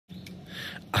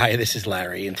Hi, this is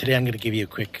Larry, and today I'm going to give you a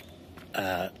quick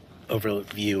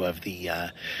overview of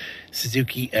the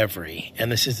Suzuki Every,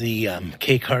 and this is the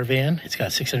Kei Car van. It's got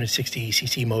a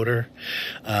 660cc motor.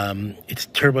 It's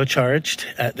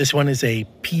turbocharged. This one is a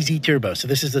PZ turbo, so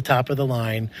this is the top of the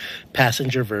line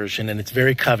passenger version, and it's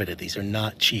very coveted. These are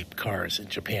not cheap cars in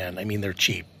Japan. I mean, they're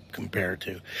cheap compared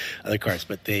to other cars,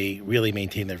 but they really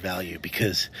maintain their value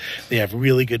because they have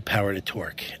really good power to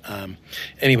torque.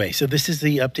 Anyway, so this is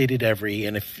the updated Every,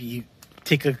 and if you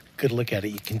take a good look at it,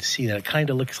 you can see that it kind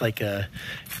of looks like a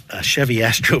Chevy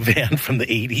Astro van from the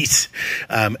 80s.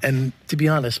 And to be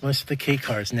honest, most of the Kei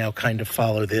cars now kind of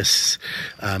follow this.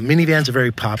 Minivans are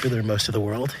very popular in most of the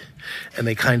world, and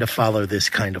they kind of follow this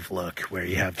kind of look where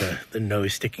you have the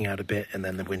nose sticking out a bit and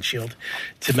then the windshield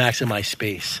to maximize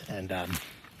space and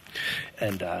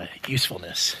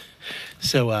usefulness.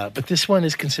 So, but this one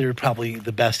is considered probably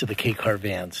the best of the Kei car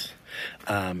vans.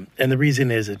 And the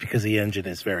reason is because the engine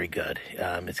is very good.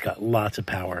 It's got lots of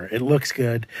power. It looks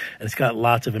good, and it's got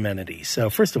lots of amenities. So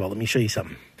first of all, let me show you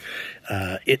something.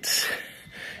 Here's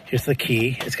the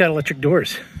key. It's got electric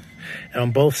doors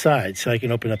on both sides, so I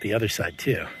can open up the other side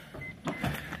too.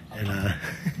 And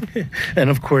and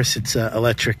of course it's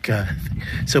electric,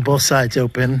 so both sides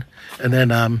open, and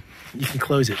then you can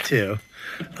close it too,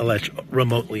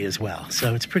 remotely as well.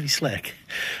 So it's pretty slick.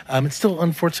 It's still,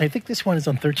 unfortunately, I think this one is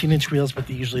on 13-inch wheels, but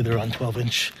usually they're on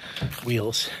 12-inch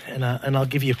wheels. And I'll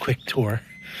give you a quick tour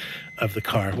of the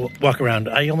car. We'll walk around.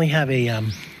 I only have I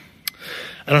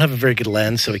don't have a very good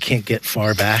lens, so I can't get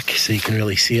far back so you can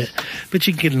really see it. But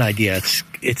you can get an idea.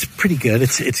 It's pretty good.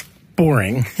 It's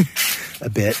boring a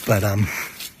bit, but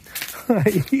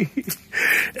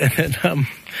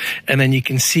and then you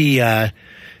can see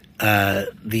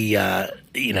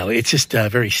it's just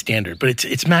very standard, but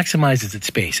it's maximizes its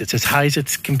space. It's as high as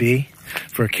it can be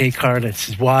for a Kei car, and it's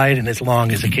as wide and as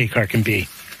long as a Kei car can be.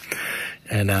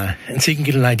 And so you can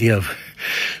get an idea of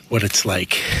what it's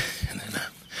like. And then,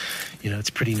 it's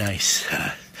pretty nice.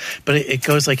 But it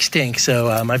goes like stink. So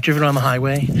I've driven on the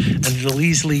highway, and it'll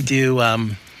easily do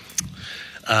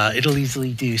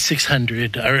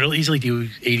 600, or it'll easily do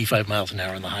 85 miles an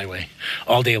hour on the highway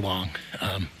all day long.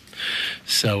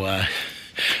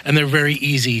 And they're very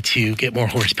easy to get more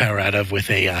horsepower out of with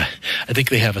I think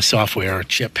they have a software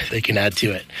chip they can add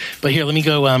to it. But here, let me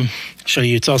go show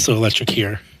you. It's also electric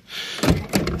here.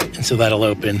 And so that'll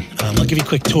open. I'll give you a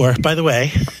quick tour. By the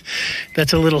way,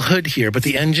 that's a little hood here, but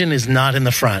the engine is not in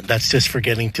the front. That's just for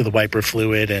getting to the wiper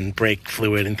fluid and brake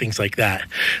fluid and things like that.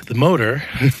 The motor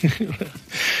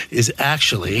is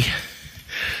actually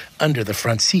under the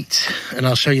front seats, and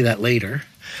I'll show you that later.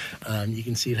 You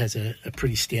can see it has a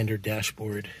pretty standard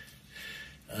dashboard.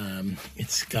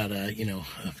 It's got a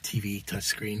TV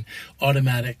touchscreen,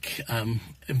 automatic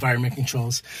environment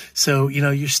controls. So,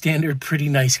 your standard pretty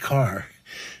nice car.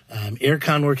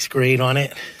 Aircon works great on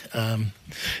it.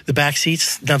 The back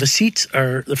seats, now the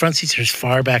front seats are as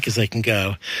far back as they can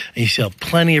go. And you still have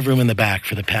plenty of room in the back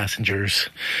for the passengers.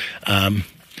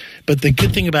 But the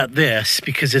good thing about this,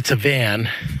 because it's a van,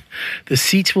 the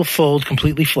seats will fold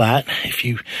completely flat.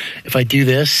 If I do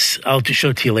this, I'll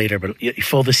show it to you later, but you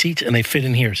fold the seats and they fit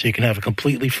in here, so you can have a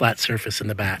completely flat surface in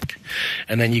the back.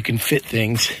 And then you can fit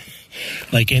things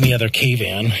like any other Kei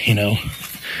van,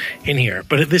 in here.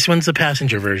 But this one's the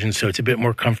passenger version, so it's a bit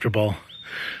more comfortable,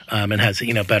 and has,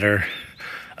 better,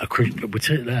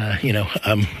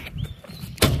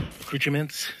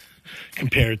 accoutrements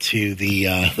compared to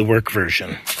the work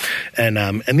version.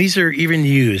 And these are even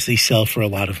used. These sell for a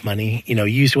lot of money.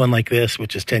 Used one like this,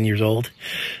 which is 10 years old,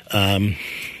 will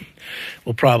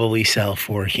probably sell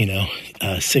for, $6,000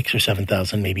 or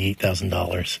 $7,000, maybe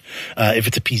 $8,000, if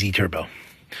it's a PZ turbo.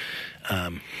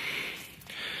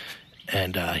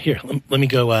 Here, let me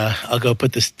go, I'll go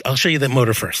put this, I'll show you the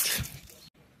motor first.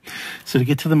 So to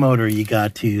get to the motor, you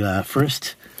got to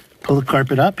first pull the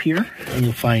carpet up here, and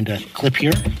you'll find a clip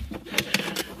here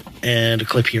and a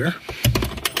clip here.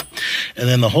 And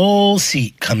then the whole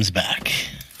seat comes back,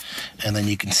 and then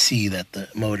you can see that the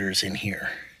motor's in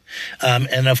here.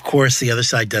 And of course, the other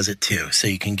side does it too, so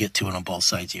you can get to it on both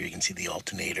sides here. You can see the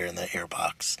alternator and the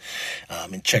airbox,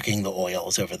 and checking the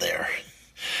oils over there.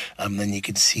 Then you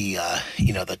can see,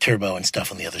 the turbo and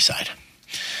stuff on the other side.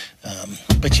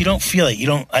 But you don't feel it.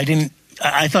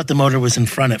 I thought the motor was in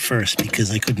front at first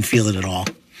because I couldn't feel it at all.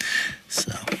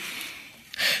 So,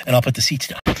 and I'll put the seats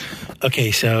down.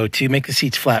 Okay, so to make the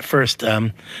seats flat first,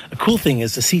 a cool thing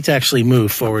is the seats actually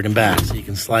move forward and back. So you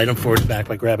can slide them forward and back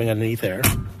by grabbing underneath there.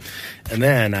 And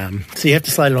then, so you have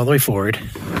to slide it all the way forward.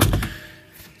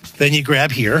 Then you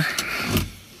grab here,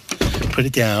 put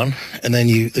it down, and then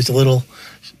there's a little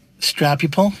strap you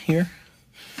pull here.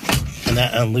 and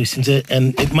that unloosens it.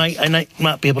 And I might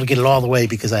not be able to get it all the way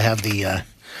because I have the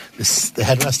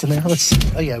headrest in there.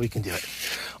 Oh yeah, we can do it.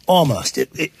 Almost.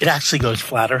 It actually goes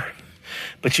flatter,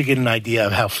 but you get an idea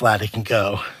of how flat it can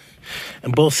go.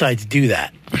 And both sides do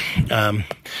that. And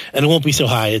it won't be so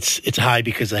high. It's high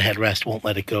because the headrest won't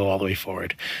let it go all the way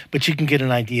forward. But you can get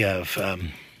an idea of,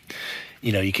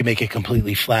 you can make it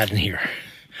completely flat in here.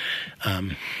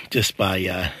 Just by,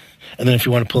 and then if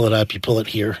you want to pull it up, you pull it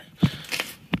here.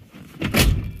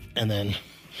 And then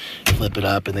flip it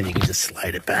up, and then you can just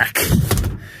slide it back.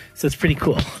 So it's pretty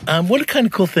cool. What a kind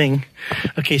of cool thing.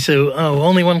 Okay, so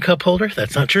only one cup holder?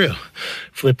 That's not true.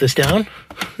 Flip this down,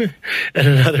 and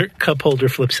another cup holder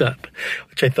flips up,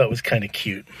 which I thought was kind of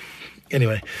cute.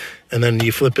 Anyway, and then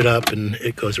you flip it up, and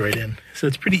it goes right in. So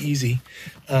it's pretty easy.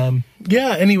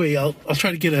 Anyway, I'll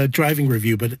try to get a driving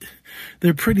review, but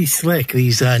they're pretty slick,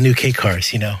 these new Kei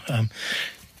cars, with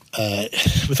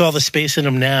all the space in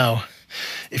them now.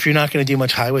 If you're not going to do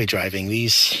much highway driving,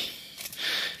 these,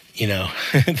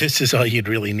 this is all you'd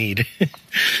really need.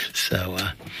 So,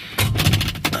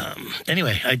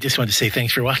 anyway, I just wanted to say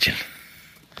thanks for watching.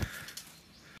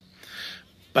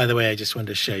 By the way, I just wanted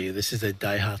to show you, this is a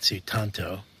Daihatsu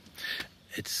Tanto.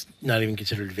 It's not even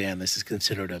considered a van. This is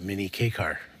considered a mini Kei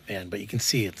car van, but you can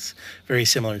see it's very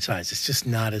similar in size. It's just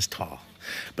not as tall,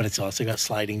 but it's also got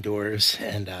sliding doors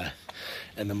and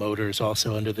the motor is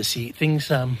also under the seat. Things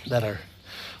that are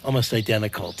almost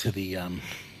identical to the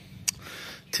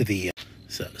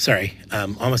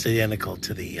almost identical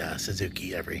to the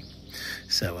Suzuki Every.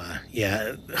 So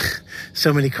yeah,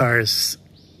 so many cars,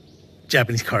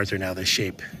 Japanese cars are now this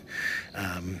shape.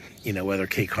 Whether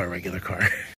Kei car, regular car.